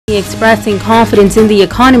Expressing confidence in the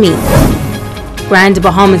economy. Grand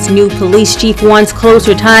Bahamas' new police chief wants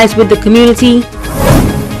closer ties with the community.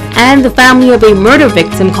 And the family of a murder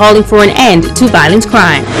victim calling for an end to violent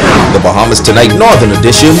crime. The Bahamas Tonight Northern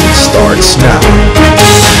Edition starts now.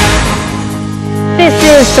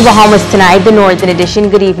 This is the Bahamas Tonight, the Northern Edition.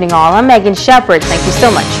 Good evening all. I'm Megan Shepard. Thank you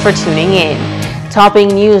so much for tuning in. Topping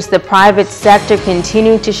news, the private sector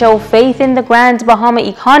continued to show faith in the Grand Bahama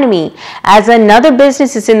economy as another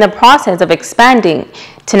business is in the process of expanding.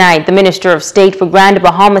 Tonight, the Minister of State for Grand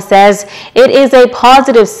Bahama says it is a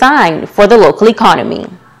positive sign for the local economy.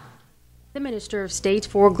 The Minister of State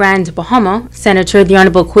for Grand Bahama, Senator the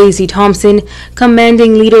Honorable Kwesi Thompson,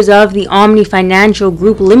 commending leaders of the Omni Financial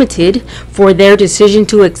Group Limited for their decision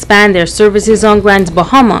to expand their services on Grand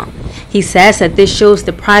Bahama. He says that this shows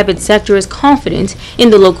the private sector is confident in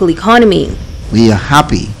the local economy. We are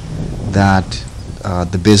happy that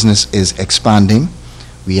the business is expanding.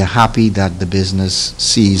 We are happy that the business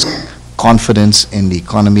sees confidence in the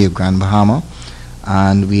economy of Grand Bahama.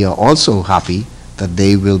 And we are also happy that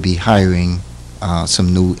they will be hiring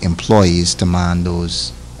some new employees to man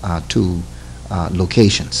those two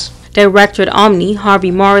locations. Director at Omni,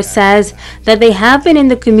 Harvey Morris, says that they have been in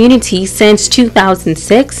the community since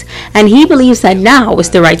 2006, and he believes that now is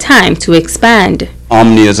the right time to expand.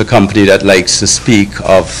 Omni is a company that likes to speak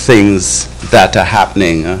of things that are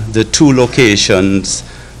happening. The two locations,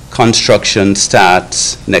 construction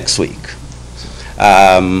starts next week,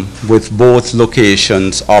 with both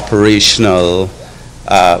locations operational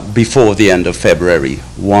before the end of February.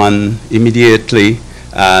 One immediately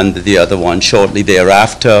and the other one shortly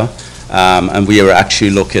thereafter, and we are actually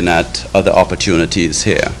looking at other opportunities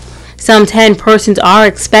here. Some 10 persons are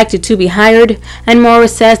expected to be hired, and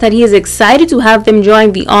Morris says that he is excited to have them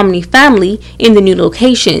join the Omni family in the new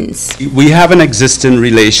locations. We have an existing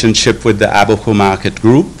relationship with the Abaco Market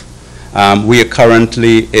Group. We are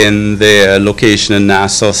currently in their location in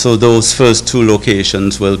Nassau, so those first two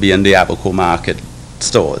locations will be in the Abaco Market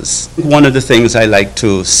stores. One of the things I like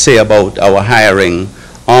to say about our hiring,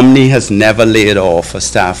 Omni has never laid off a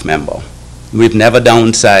staff member. We've never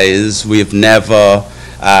downsized, we've never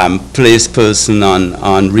placed person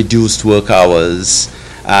on reduced work hours,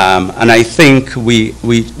 and I think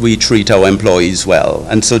we treat our employees well.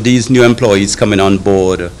 And so these new employees coming on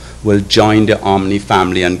board will join the Omni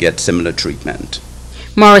family and get similar treatment.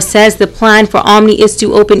 Morris says the plan for Omni is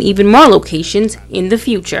to open even more locations in the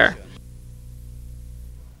future.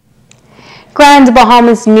 Grand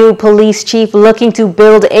Bahama's new police chief looking to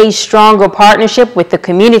build a stronger partnership with the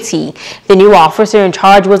community. The new officer in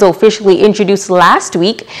charge was officially introduced last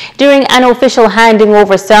week during an official handing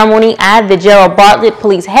over ceremony at the Gerald Bartlett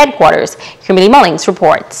Police Headquarters. Kimberly Mullings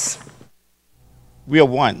reports. We are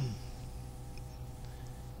one.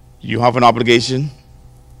 You have an obligation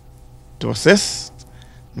to assist.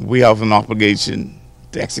 We have an obligation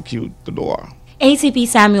to execute the law. ACP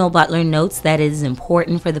Samuel Butler notes that it is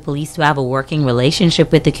important for the police to have a working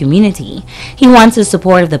relationship with the community. He wants the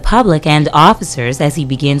support of the public and officers as he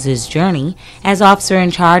begins his journey as officer in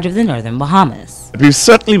charge of the Northern Bahamas. We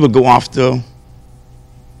certainly will go after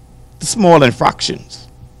the small infractions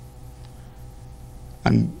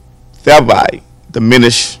and thereby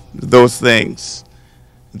diminish those things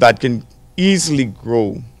that can easily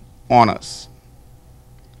grow on us.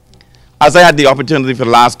 As I had the opportunity for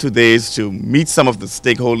the last 2 days to meet some of the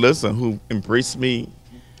stakeholders who embraced me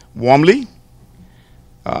warmly,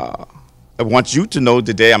 I want you to know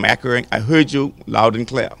today I'm echoing, I heard you loud and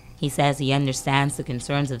clear. He says he understands the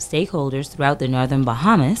concerns of stakeholders throughout the Northern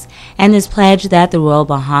Bahamas and has pledged that the Royal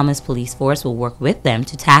Bahamas Police Force will work with them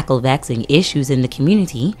to tackle vexing issues in the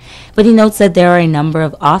community, but he notes that there are a number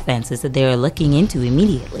of offenses that they are looking into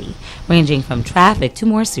immediately, ranging from traffic to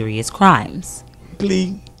more serious crimes.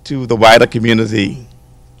 To the wider community,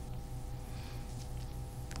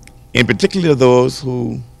 in particular those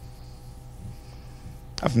who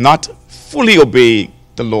have not fully obeyed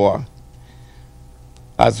the law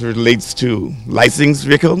as it relates to licensed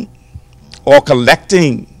vehicle or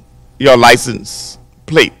collecting your license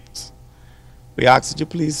plates. We ask that you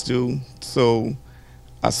please do so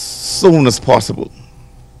as soon as possible.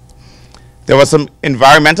 There were some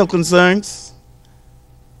environmental concerns.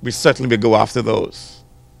 We certainly will go after those.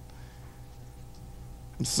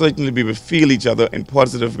 Certainly we will feel each other in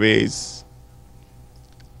positive ways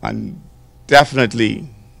and definitely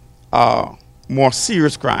more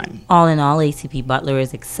serious crime. All in all, ACP Butler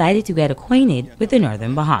is excited to get acquainted with the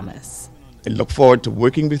Northern Bahamas. I look forward to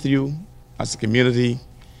working with you as a community,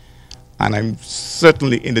 and I'm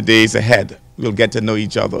certainly in the days ahead we'll get to know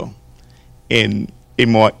each other in a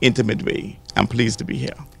more intimate way. I'm pleased to be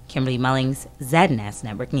here. Kimberly Mullings, ZNS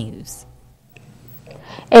Network News.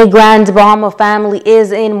 A Grand Bahama family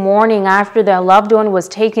is in mourning after their loved one was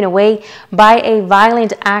taken away by a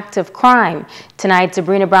violent act of crime. Tonight,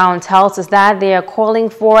 Sabrina Brown tells us that they are calling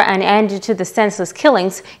for an end to the senseless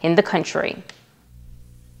killings in the country.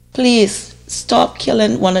 Please stop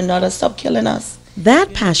killing one another, stop killing us.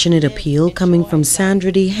 That passionate appeal coming from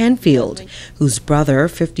Sandra D. Hanfield, whose brother,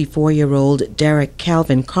 54-year-old Derek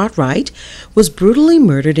Calvin Cartwright, was brutally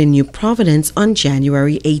murdered in New Providence on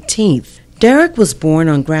January 18th. Derek was born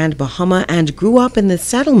on Grand Bahama and grew up in the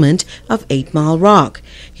settlement of 8 Mile Rock.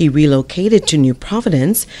 He relocated to New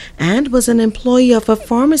Providence and was an employee of a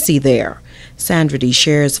pharmacy there. Sandra D.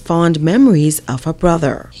 shares fond memories of her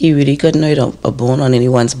brother. He really couldn't hurt a bone on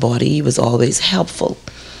anyone's body. He was always helpful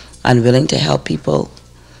and willing to help people.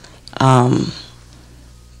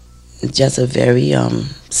 Just a very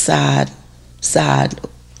sad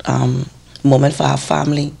moment for our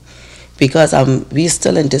family, because we're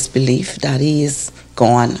still in disbelief that he is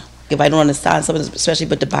gone. If I don't understand something, especially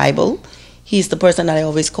with the Bible, he's the person that I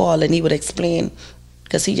always call, and he would explain,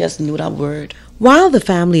 because he just knew that word. While the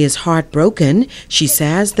family is heartbroken, she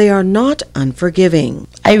says they are not unforgiving.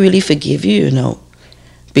 I really forgive you,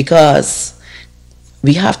 because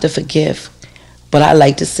we have to forgive. But I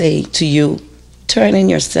like to say to you, turn in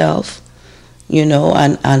yourself,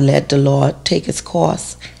 and let the Lord take his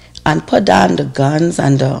course, and put down the guns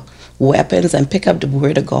and the weapons and pick up the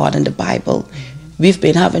word of God and the Bible. We've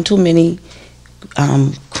been having too many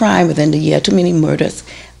crime within the year, too many murders.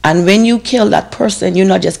 And when you kill that person, you're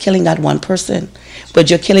not just killing that one person, but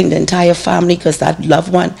you're killing the entire family, because that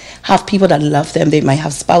loved one have people that love them. They might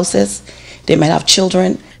have spouses, they might have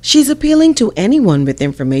children. She's appealing to anyone with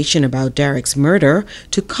information about Derek's murder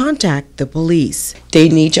to contact the police. They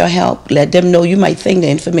need your help. Let them know. You might think the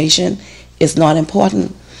information is not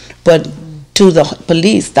important, but to the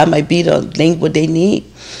police, that might be the link what they need.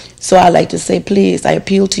 So I like to say, please, I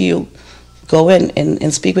appeal to you, go in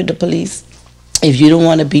and speak with the police. If you don't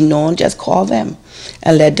want to be known, just call them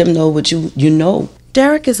and let them know what you know.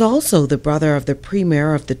 Derek is also the brother of the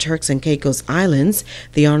Premier of the Turks and Caicos Islands,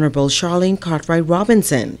 the Honorable Charlene Cartwright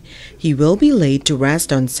Robinson. He will be laid to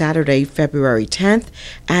rest on Saturday, February 10th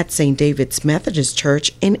at St. David's Methodist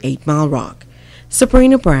Church in 8 Mile Rock.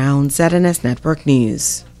 Sabrina Brown, ZNS Network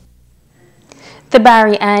News. The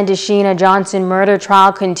Barry and Sheena Johnson murder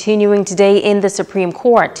trial continuing today in the Supreme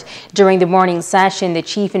Court. During the morning session, the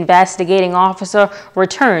chief investigating officer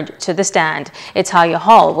returned to the stand. Italia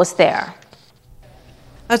Hall was there.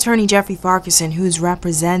 Attorney Jeffrey Farquharson, who's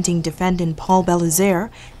representing defendant Paul Belizaire,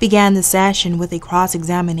 began the session with a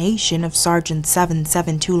cross-examination of Sergeant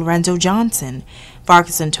 772 Lorenzo Johnson.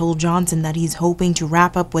 Farquharson told Johnson that he's hoping to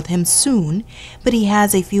wrap up with him soon, but he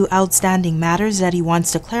has a few outstanding matters that he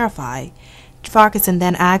wants to clarify. Farquharson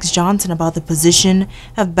then asked Johnson about the position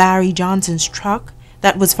of Barry Johnson's truck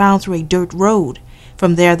that was found through a dirt road.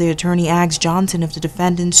 From there, the attorney asked Johnson if the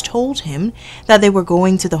defendants told him that they were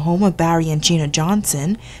going to the home of Barry and Sheena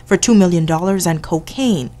Johnson for $2 million and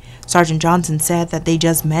cocaine. Sergeant Johnson said that they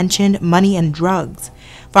just mentioned money and drugs.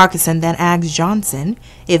 Farquharson then asked Johnson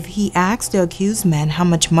if he asked the accused men how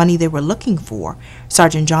much money they were looking for.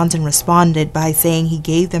 Sergeant Johnson responded by saying he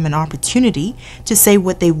gave them an opportunity to say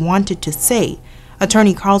what they wanted to say.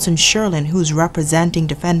 Attorney Carlton Sherlin, who's representing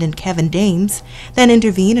defendant Kevin Dames, then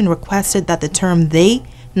intervened and requested that the term "they"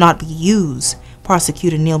 not be used.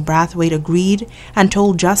 Prosecutor Neil Brathwaite agreed and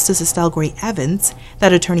told Justice Estelle Gray Evans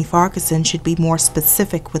that Attorney Farquharson should be more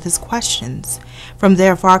specific with his questions. From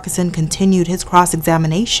there, Farquharson continued his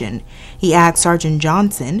cross-examination. He asked Sergeant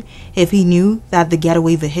Johnson if he knew that the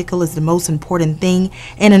getaway vehicle is the most important thing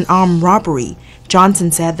in an armed robbery.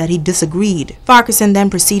 Johnson said that he disagreed. Farquharson then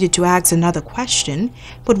proceeded to ask another question,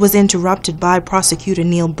 but was interrupted by Prosecutor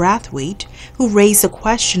Neil Brathwaite, who raised a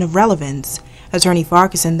question of relevance. Attorney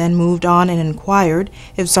Farquharson then moved on and inquired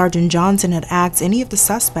if Sergeant Johnson had asked any of the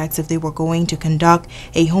suspects if they were going to conduct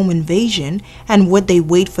a home invasion and would they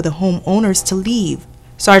wait for the homeowners to leave.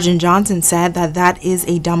 Sergeant Johnson said that that is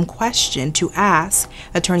a dumb question to ask.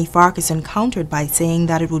 Attorney Farquharson countered by saying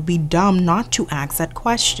that it would be dumb not to ask that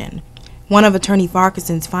question. One of Attorney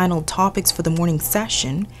Farquharson's final topics for the morning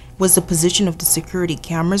session was the position of the security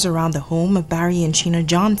cameras around the home of Barry and Sheena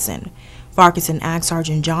Johnson. Farquharson asked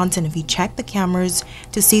Sergeant Johnson if he checked the cameras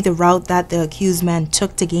to see the route that the accused man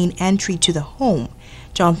took to gain entry to the home.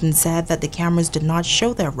 Johnson said that the cameras did not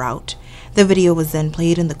show their route. The video was then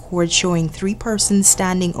played in the court showing 3 persons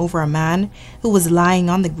standing over a man who was lying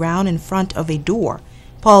on the ground in front of a door.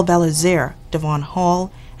 Paul Belizaire, Devon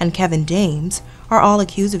Hall, and Kevin Dames are all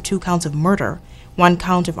accused of 2 counts of murder. 1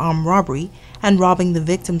 count of armed robbery, and robbing the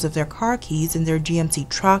victims of their car keys in their GMC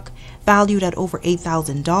truck valued at over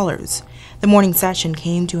 $8,000. The morning session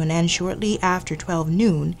came to an end shortly after 12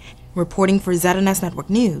 noon. Reporting for ZNS Network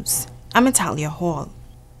News, I'm Natalia Hall.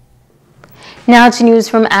 Now to news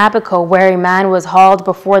from Abaco, where a man was hauled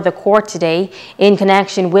before the court today in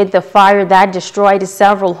connection with the fire that destroyed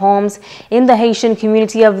several homes in the Haitian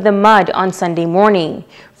community of the Mud on Sunday morning.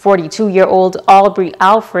 42-year-old Aubrey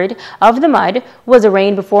Alfred of the Mud was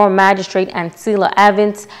arraigned before Magistrate Ancilla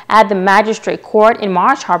Evans at the Magistrate Court in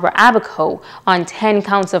Marsh Harbor, Abaco, on 10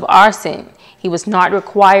 counts of arson. He was not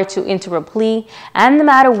required to enter a plea, and the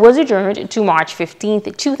matter was adjourned to March 15,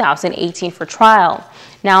 2018 for trial.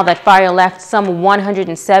 Now that fire left some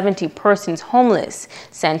 170 persons homeless.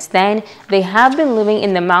 Since then, they have been living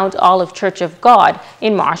in the Mount Olive Church of God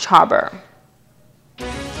in Marsh Harbor.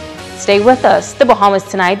 Stay with us. The Bahamas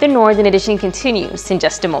Tonight, the Northern Edition continues in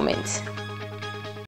just a moment.